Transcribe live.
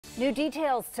New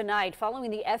details tonight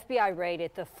following the FBI raid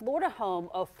at the Florida home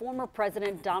of former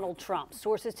President Donald Trump.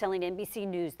 Sources telling NBC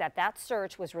News that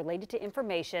search was related to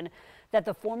information that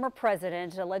the former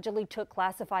president allegedly took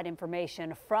classified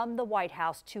information from the White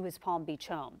House to his Palm Beach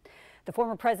home. The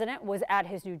former president was at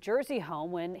his New Jersey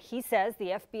home when he says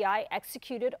the FBI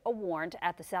executed a warrant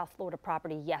at the South Florida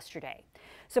property yesterday.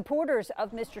 Supporters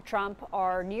of Mr. Trump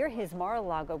are near his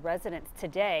Mar-a-Lago residence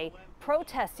today,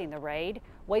 protesting the raid,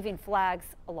 waving flags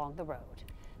along the road.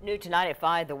 New tonight at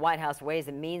 5, the White House Ways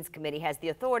and Means Committee has the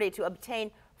authority to obtain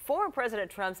former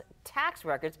President Trump's tax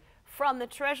records from the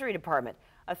Treasury Department.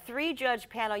 A 3-judge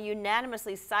panel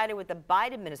unanimously sided with the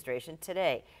Biden administration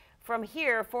today. From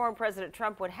here, former President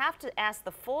Trump would have to ask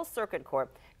the full circuit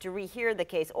court to rehear the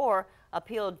case or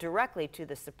appeal directly to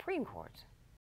the Supreme Court.